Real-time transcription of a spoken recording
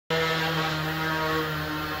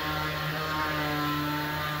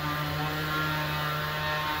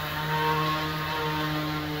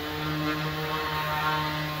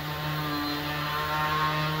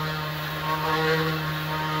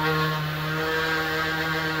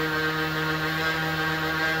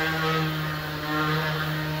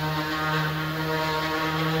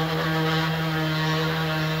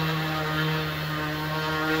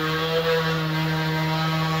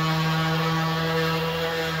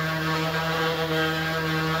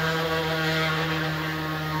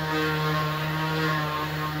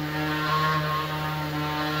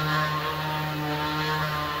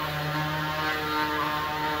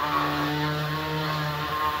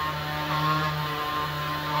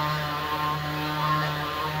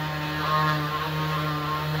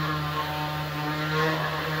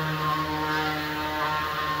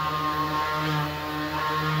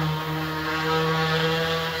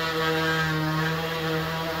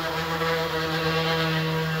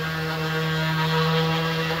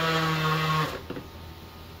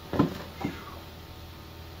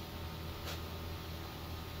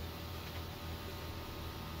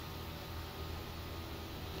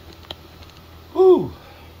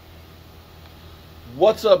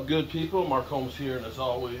What's up, good people? Mark Holmes here, and as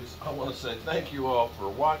always, I want to say thank you all for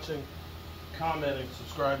watching, commenting,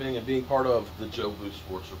 subscribing, and being part of the Joe Blue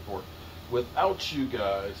Sports Report. Without you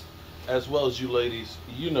guys, as well as you ladies,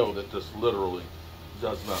 you know that this literally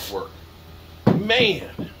does not work. Man,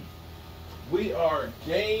 we are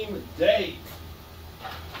game day.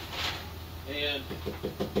 And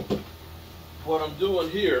what I'm doing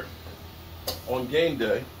here on game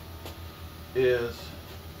day is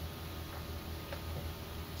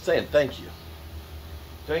saying thank you.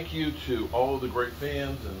 Thank you to all of the great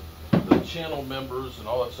fans and the channel members and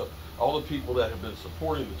all that stuff, all the people that have been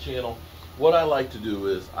supporting the channel. What I like to do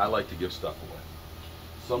is I like to give stuff away.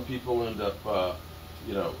 Some people end up,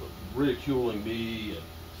 ridiculing me and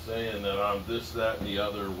saying that I'm this, that, and the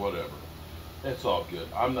other, whatever. It's all good.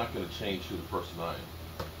 I'm not going to change who the person I am.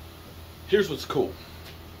 Here's what's cool.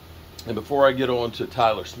 And before I get on to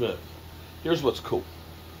Tyron Smith, here's what's cool.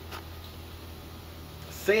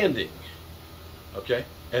 Sanding, okay?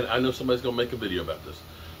 And I know somebody's going to make a video about this.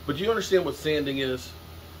 But do you understand what sanding is?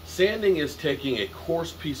 Sanding is taking a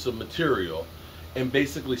coarse piece of material and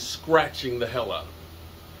basically scratching the hell out of it.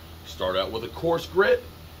 Start out with a coarse grit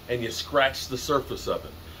and you scratch the surface of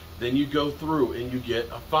it. Then you go through and you get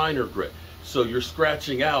a finer grit. So you're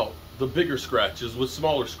scratching out the bigger scratches with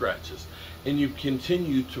smaller scratches. And you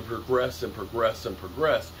continue to progress and progress and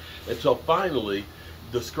progress until finally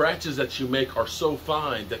the scratches that you make are so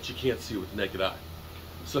fine that you can't see with the naked eye.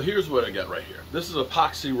 So here's what I got right here. This is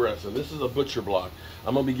epoxy resin. This is a butcher block.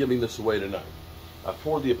 I'm going to be giving this away tonight. I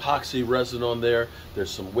poured the epoxy resin on there.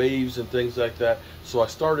 There's some waves and things like that. So I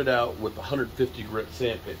started out with 150 grit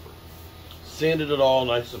sandpaper. Sanded it all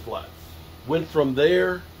nice and flat. Went from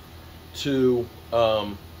there to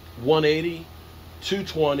 180,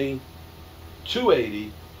 220,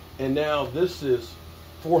 280, and now this is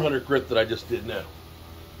 400 grit that I just did now.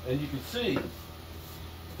 And you can see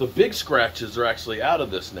the big scratches are actually out of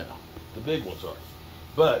this now. The big ones are.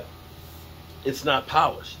 But it's not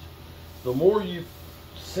polished. The more you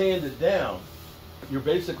sand it down, you're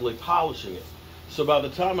basically polishing it. So by the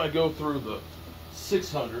time I go through the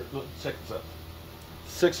 600,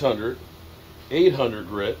 800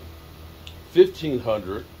 grit,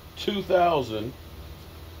 1500, 2000,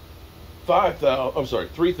 5000,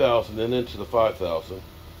 3000, and into the 5000.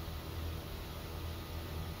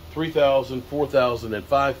 3,000, 4,000, and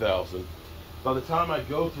 5,000. By the time I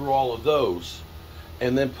go through all of those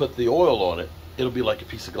and then put the oil on it, it'll be like a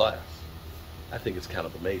piece of glass. I think it's kind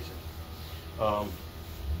of amazing.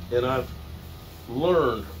 And I've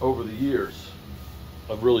learned over the years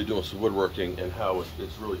of really doing some woodworking and how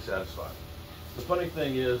it's really satisfying. The funny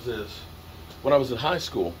thing is when I was in high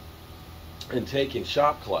school and taking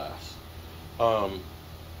shop class,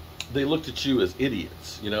 they looked at you as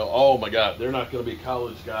idiots. Oh my God, they're not going to be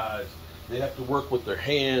college guys. They have to work with their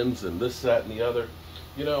hands and this, that, and the other.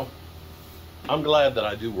 I'm glad that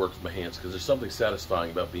I do work with my hands because there's something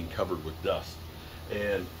satisfying about being covered with dust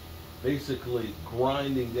and basically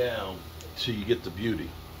grinding down till you get the beauty.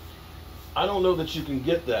 I don't know that you can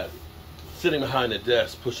get that sitting behind a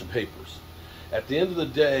desk pushing papers. At the end of the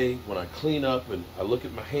day, when I clean up and I look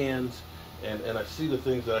at my hands and I see the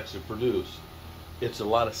things that I actually produce, it's a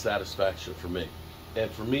lot of satisfaction for me.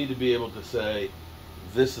 And for me to be able to say,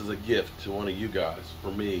 this is a gift to one of you guys,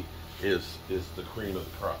 for me, is the cream of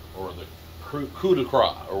the crop, or the coup de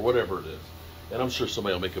grace, or whatever it is. And I'm sure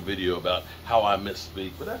somebody will make a video about how I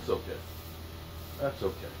misspeak, but that's okay. That's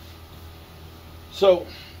okay. So,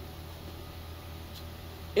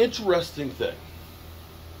 interesting thing.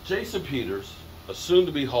 Jason Peters, a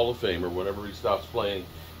soon-to-be Hall of Famer whenever he stops playing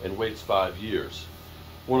and waits 5 years,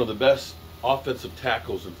 one of the best offensive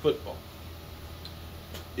tackles in football,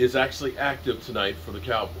 is actually active tonight for the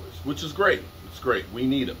Cowboys, which is great. It's great. We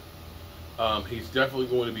need him. He's definitely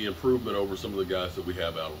going to be an improvement over some of the guys that we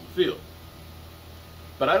have out on the field.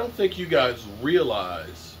 But I don't think you guys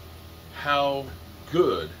realize how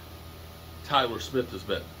good Tyron Smith has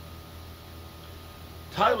been.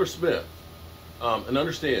 Tyron Smith, and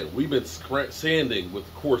understand, we've been sanding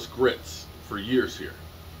with coarse grits for years here.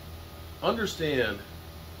 Understand,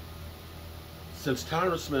 since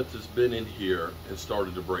Tyron Smith has been in here and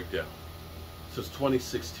started to break down, since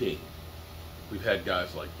 2016, we've had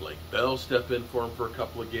guys like Blake Bell step in for him for a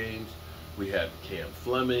couple of games. We had Cam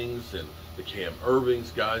Flemings and the Cam Irvings,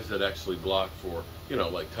 guys that actually blocked for,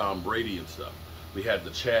 like Tom Brady and stuff. We had the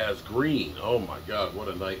Chaz Green. Oh my God, what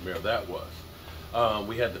a nightmare that was.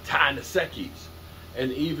 We had the Ty Nsekes.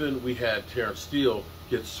 And even we had Terrence Steele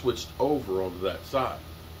get switched over onto that side.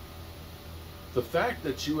 The fact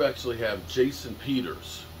that you actually have Jason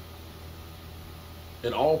Peters,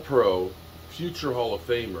 an all-pro, future Hall of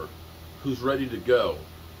Famer, who's ready to go,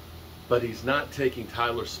 but he's not taking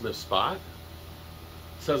Tyler Smith's spot,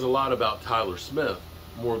 says a lot about Tyler Smith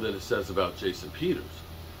more than it says about Jason Peters.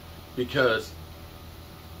 Because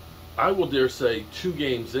I will dare say 2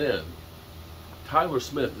 games in, Tyler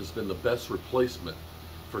Smith has been the best replacement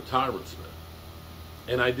for Tyron Smith.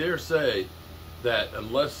 And I dare say that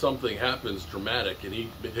unless something happens dramatic and he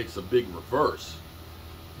takes a big reverse,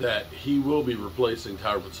 that he will be replacing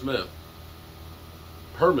Tyron Smith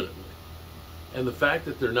permanently. And the fact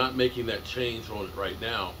that they're not making that change on it right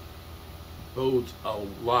now bodes a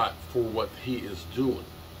lot for what he is doing.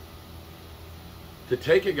 To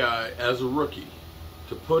take a guy as a rookie,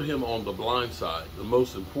 to put him on the blind side, the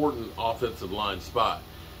most important offensive line spot,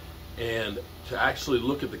 and to actually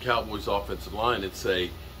look at the Cowboys' offensive line and say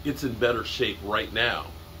it's in better shape right now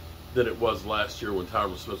than it was last year when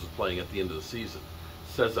Tyron Smith was playing at the end of the season,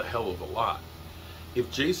 says a hell of a lot.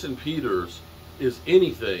 If Jason Peters is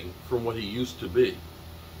anything from what he used to be,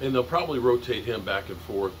 and they'll probably rotate him back and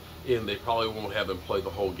forth, and they probably won't have him play the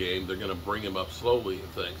whole game. They're going to bring him up slowly and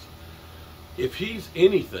things. If he's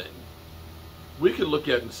anything, we could look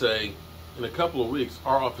at it and say, in a couple of weeks,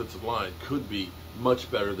 our offensive line could be much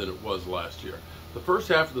better than it was last year. The first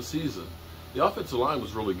half of the season, the offensive line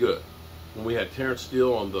was really good. When we had Terrence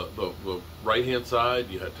Steele on the right-hand side,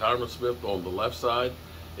 you had Tyron Smith on the left side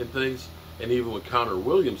and things, and even with Connor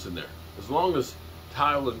Williams in there. As long as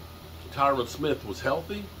Tyron Smith was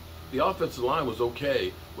healthy, the offensive line was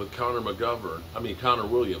okay with Connor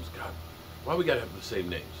Williams. God, why we got to have the same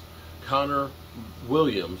names? Connor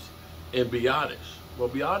Williams and Biotish. Well,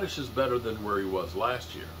 Biotish is better than where he was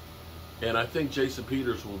last year. And I think Jason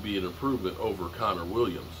Peters will be an improvement over Connor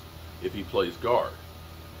Williams if he plays guard.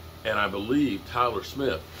 And I believe Tyler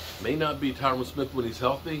Smith may not be Tyron Smith when he's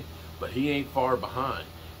healthy, but he ain't far behind.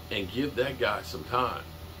 And give that guy some time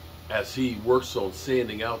as he works on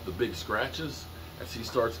sanding out the big scratches, as he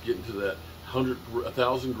starts getting to that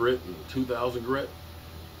 1,000 grit and 2,000 grit.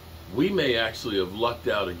 We may actually have lucked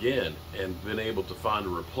out again and been able to find a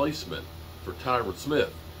replacement for Tyron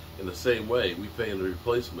Smith in the same way we found a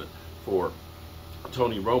replacement for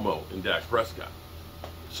Tony Romo and Dak Prescott.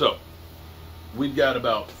 So, we've got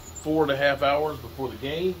about 4.5 hours before the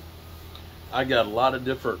game. I got a lot of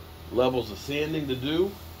different levels of sanding to do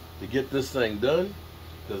to get this thing done,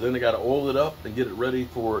 because then I got to oil it up and get it ready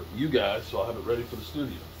for you guys, so I'll have it ready for the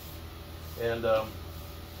studio. And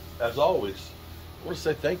as always, I want to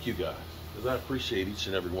say thank you guys, because I appreciate each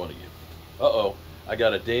and every one of you. Uh-oh, I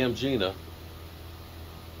got a damn Gina.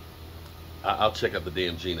 I'll check out the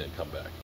damn Gina and come back.